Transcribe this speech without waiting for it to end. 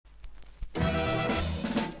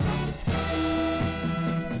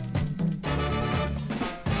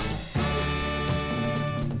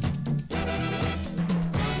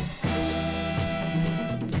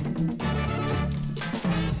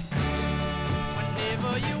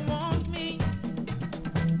Whenever you want me,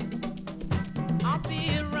 I'll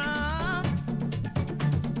be around.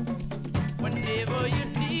 Whenever you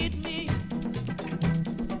need me,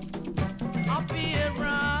 I'll be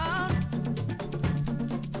around.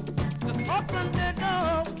 Just open the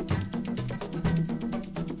door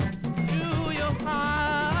to your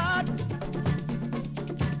heart.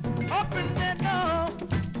 Open the door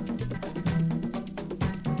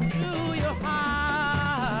to your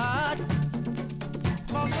heart.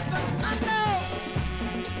 For listen, I know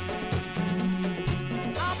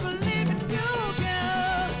I believe in you,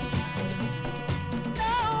 girl.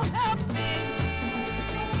 No, help me,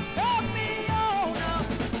 oh no.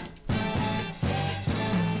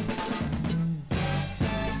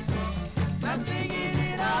 Let's thinking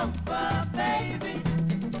it over, baby.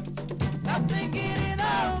 Let's thinking it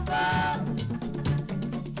over.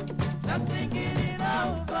 Let's thinking it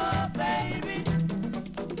over, baby.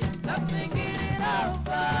 Let's thinking it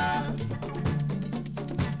over.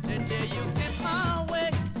 The day you came my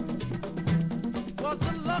way was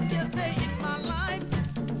the luckiest day in my life.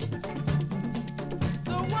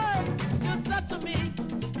 The words you said to me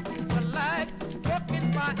were like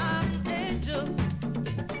spoken by an angel.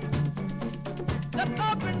 Just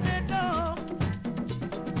open the door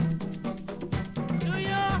to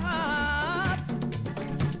your heart.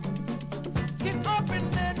 Keep open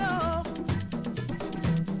the door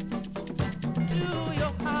to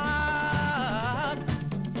your heart.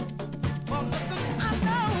 Well, listen, I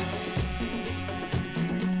know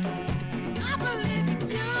I believe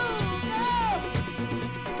in you, girl.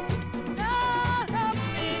 God, help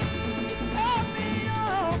me,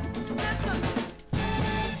 oh. Listen.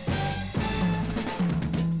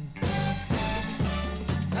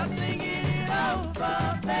 Let's think it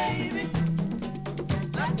over, baby.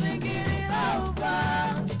 Let's think it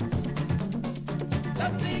over.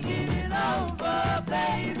 Let's think it over,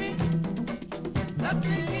 baby. Let's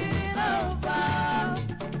think it over.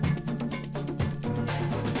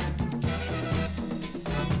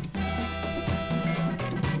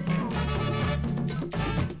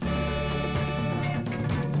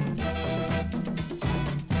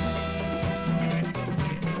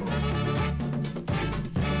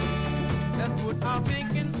 Let's put our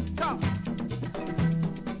thinking cups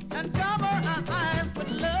and cover our eyes with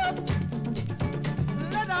love.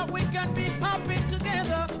 Let our we can be happy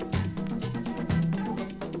together.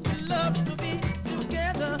 We love to be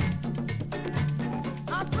together.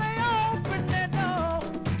 I say open the door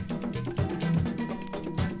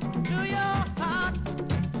to your heart.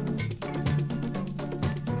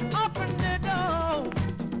 Open the door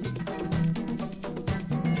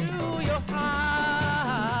to your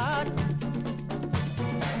heart.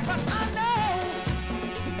 But I know,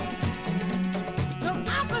 no, I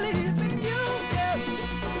believe in you, girl.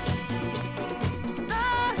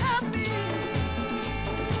 Help me,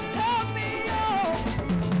 oh.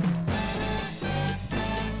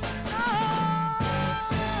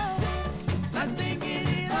 Let's think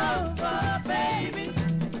it over, baby.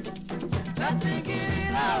 Let's think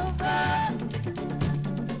it over.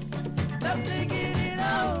 Let's think it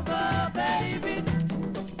over, baby.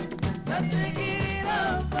 Let's think it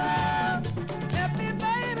over. Help me,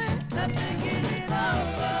 baby. Let's think it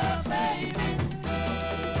over, baby.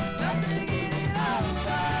 Let's think it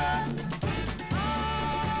over.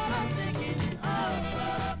 Let's think it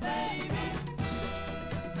over, baby.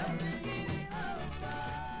 Let's think it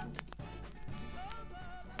over.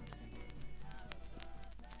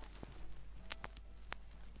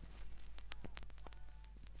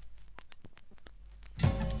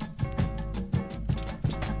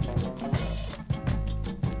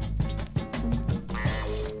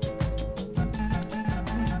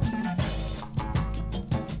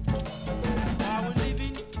 While we're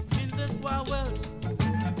living in this wild world,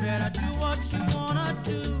 you better do what you wanna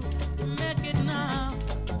do. Make it now.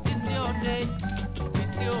 It's your day.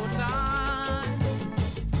 It's your time.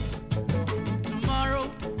 Tomorrow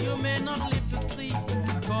you may not live to see,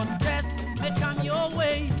 'cause death may come your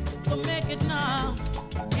way. So make it now.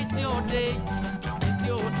 It's your day. It's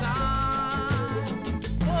your time.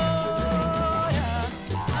 Oh yeah.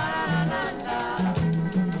 La la la la.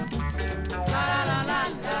 La la la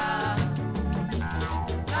la.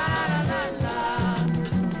 La la la la.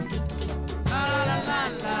 La la la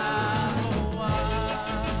la. Oh,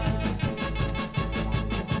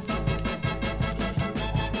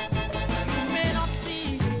 you may not see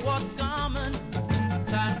what's coming.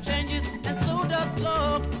 Time changes and so does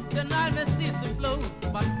love. The night may cease to flow,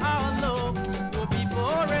 but our love will be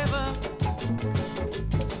forever.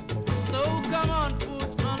 So come on,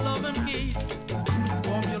 put on love and kiss.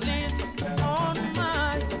 Warm your lips on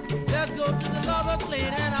mine. Let's go to the lovers' play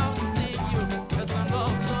that I'll sing you a song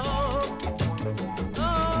of love.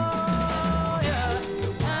 Oh yeah,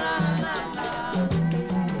 la la la la,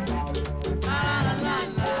 la la la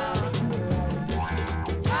la,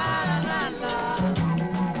 la la la la,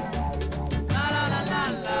 la la la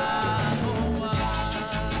la. Oh,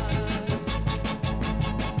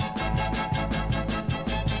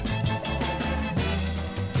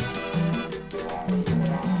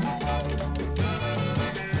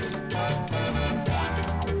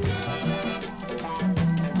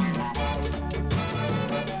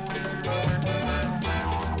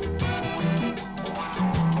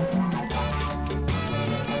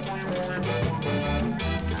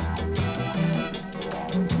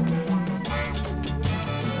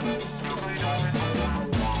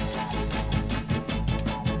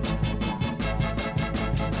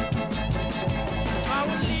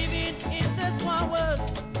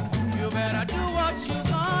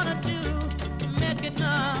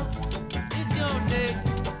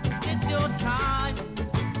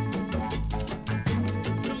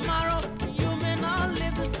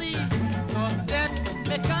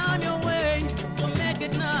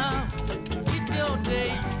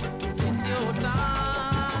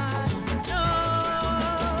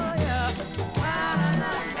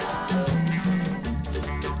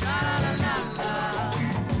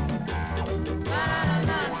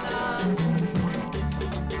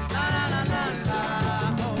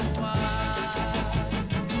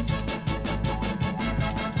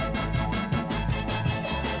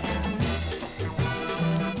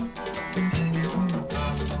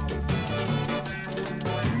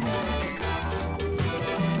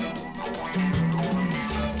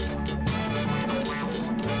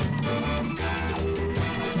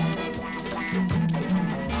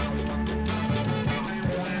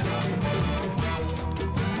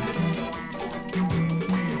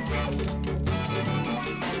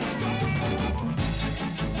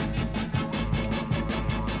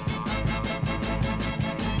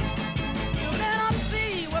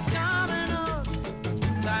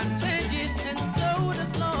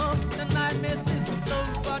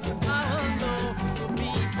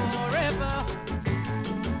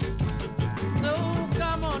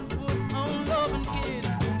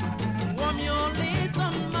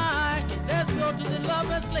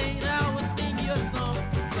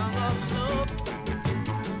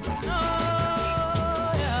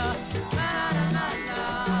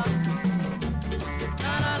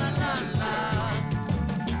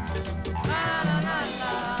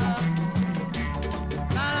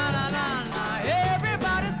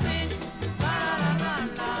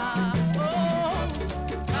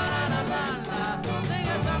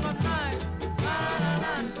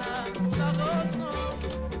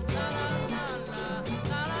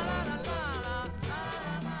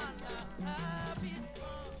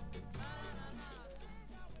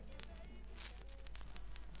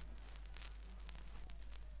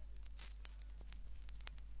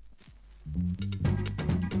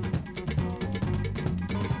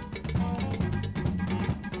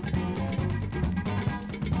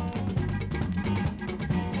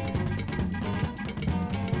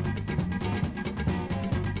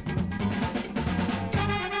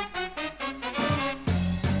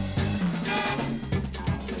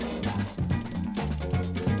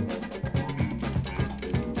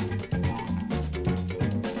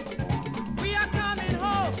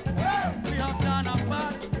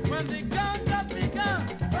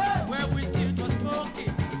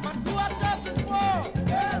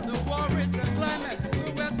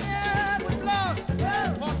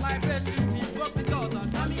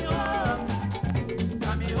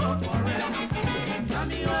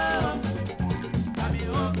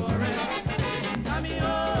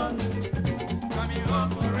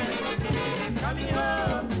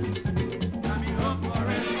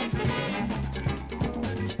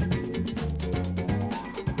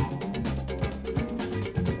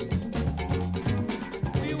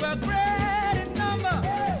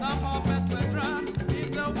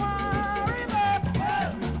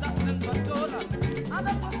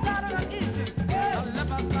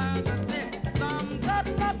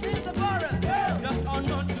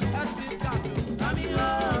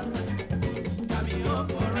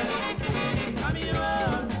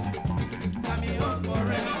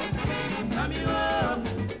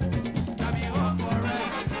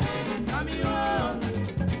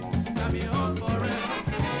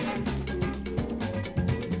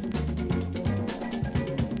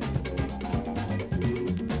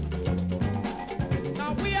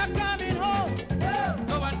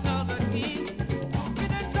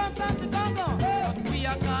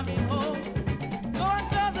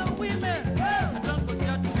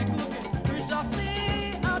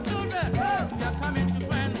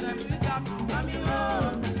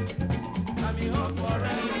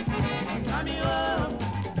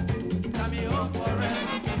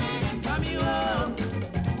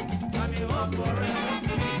 home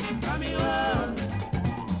forever. Coming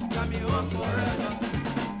home forever.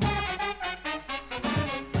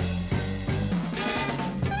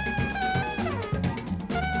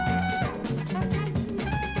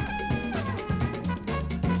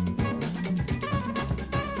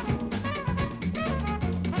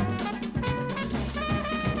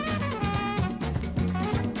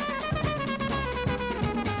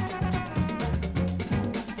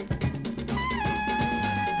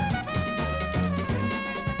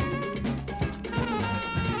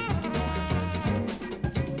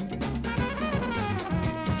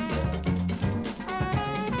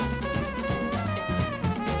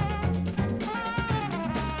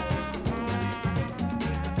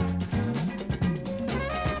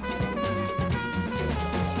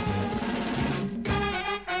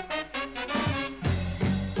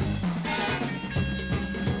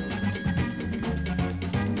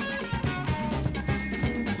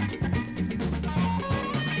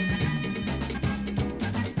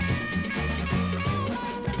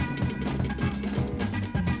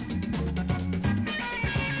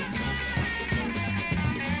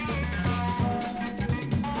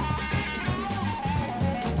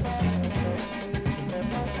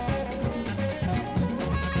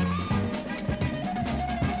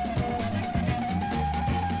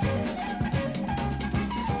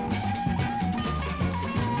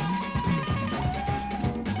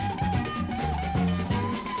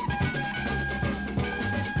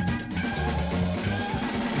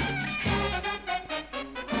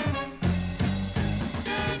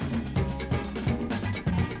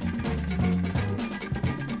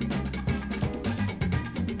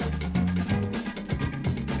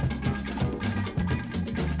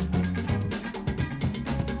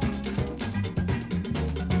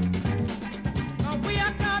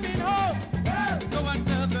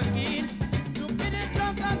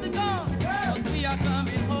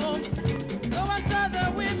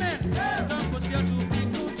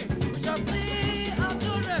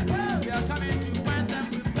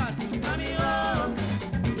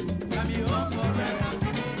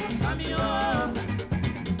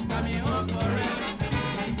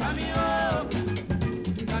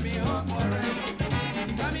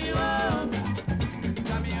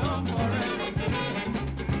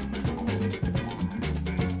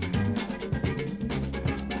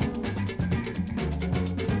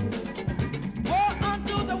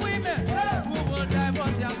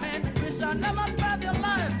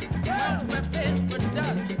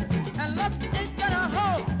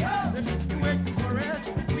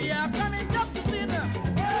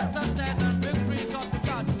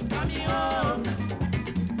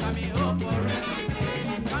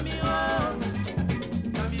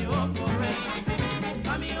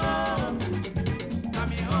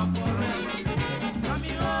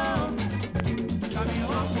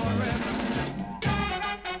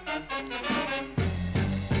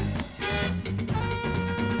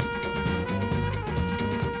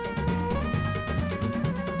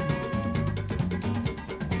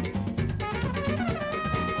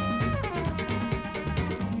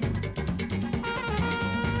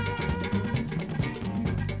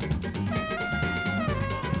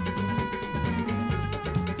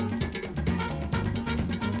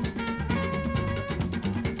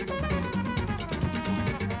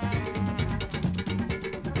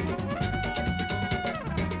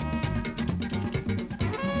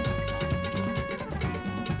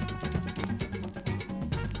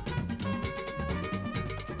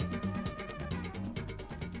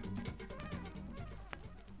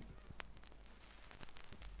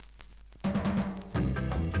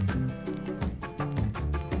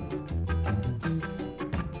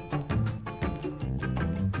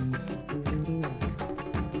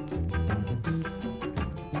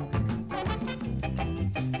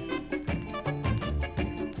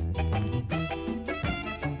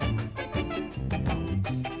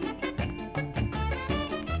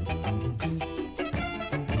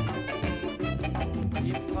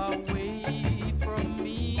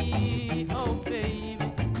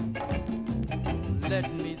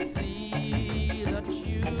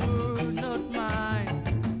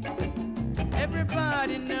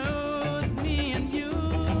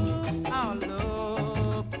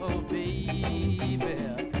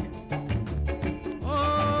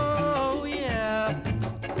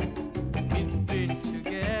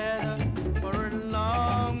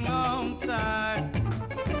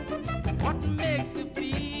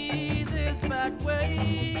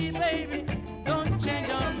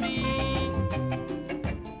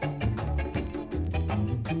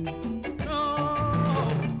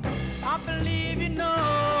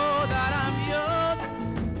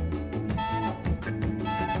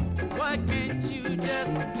 Why can't you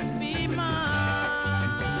just be mine?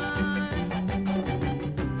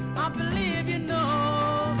 I believe you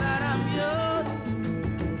know that I'm yours.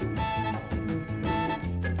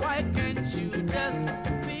 Why can't you just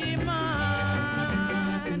be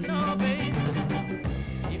mine? No, baby.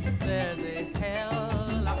 If there's a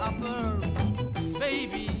hell above,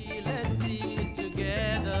 baby, let's see it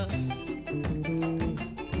together.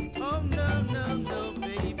 Oh, no, no, no,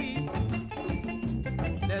 baby.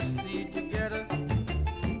 Let's see it together.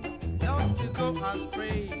 Don't you go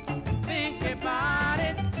astray. Think about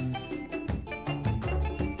it.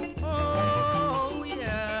 Oh,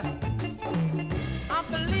 yeah. I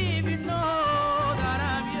believe you know that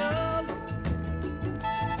I'm yours.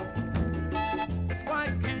 Why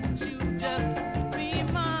can't you just be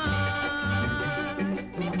mine?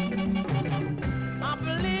 I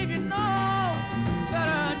believe you know that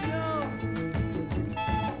I'm yours.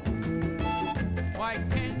 Why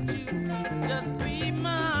can't you just be mine?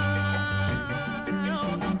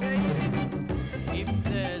 Oh, no, baby. If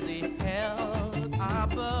there's a hell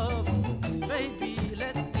above, baby,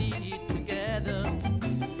 let's see it together.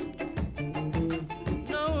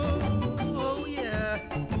 No, oh, yeah.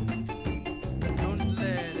 Don't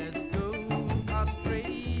let us go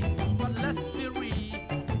astray, but let's be real.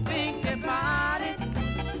 Think about it.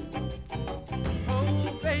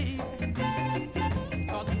 Oh, baby.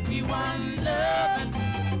 'Cause we want loving,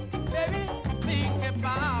 baby. Think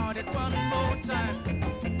about it one more time.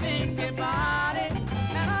 Think about it,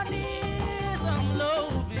 and I need some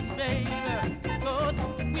loving, baby. 'Cause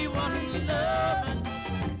we want loving.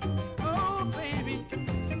 Oh, baby,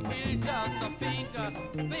 we just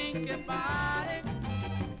think about it.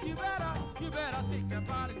 You better think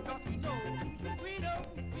about it, 'cause we know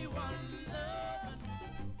we want loving.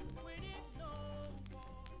 We need no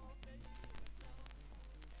more, baby.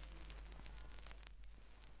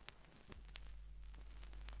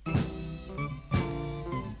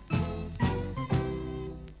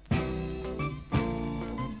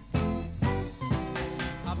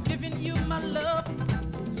 I'm giving you my love,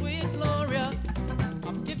 sweet Gloria.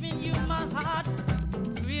 I'm giving you my heart,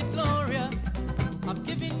 sweet Gloria. I'm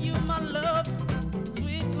giving you my love,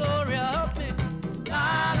 sweet Gloria. Help me.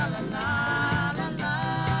 La la la la la la.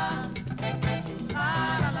 La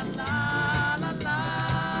la la la la la.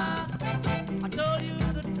 I told you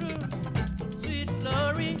the truth, sweet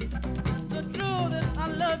Glory. The truth is I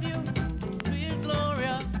love you, sweet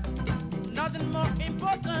Gloria. Nothing more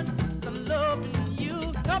important than loving you.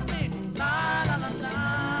 Help me. La la la la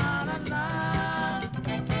la la.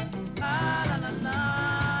 La la la la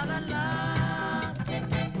la la.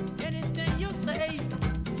 Anything you say,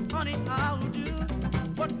 honey, I'll do.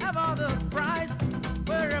 Whatever the price,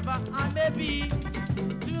 wherever I may be,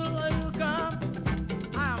 till you come,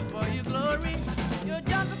 I'm for your glory. Your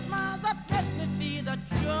gentle smiles that make me feel that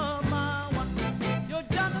you're my one. Your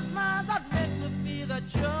gentle smiles that make me feel that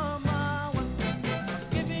you're my one. I'm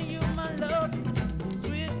giving you my love,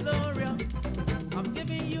 sweet Gloria. I'm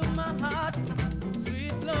giving you my heart,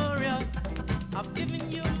 sweet Gloria. I'm giving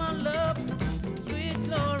you my love, sweet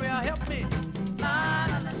Gloria. Help me. La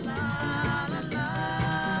la la la la la.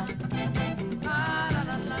 La la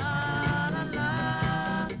la la la la.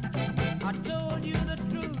 I told you the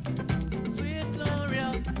truth, sweet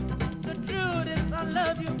Gloria. The truth is I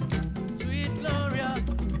love you, sweet Gloria.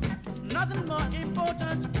 Nothing more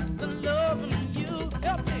important than loving you.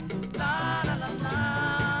 Help me. La la la la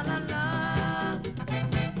la la.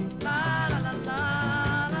 La la la la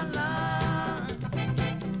la la.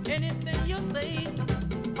 Anything you say,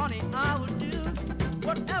 honey, I will do.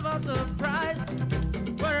 Whatever the price,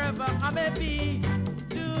 wherever I may be,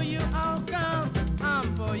 to you I'll come.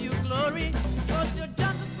 I'm for you, glory. 'Cause your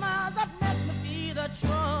gentle smiles that makes me feel that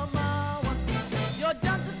you're my one. Your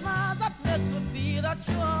gentle smiles that makes me feel that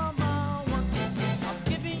you're my one. I'm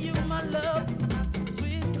giving you my love,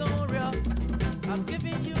 sweet Gloria. I'm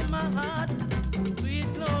giving you my heart, sweet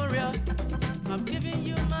Gloria. I'm giving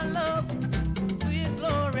you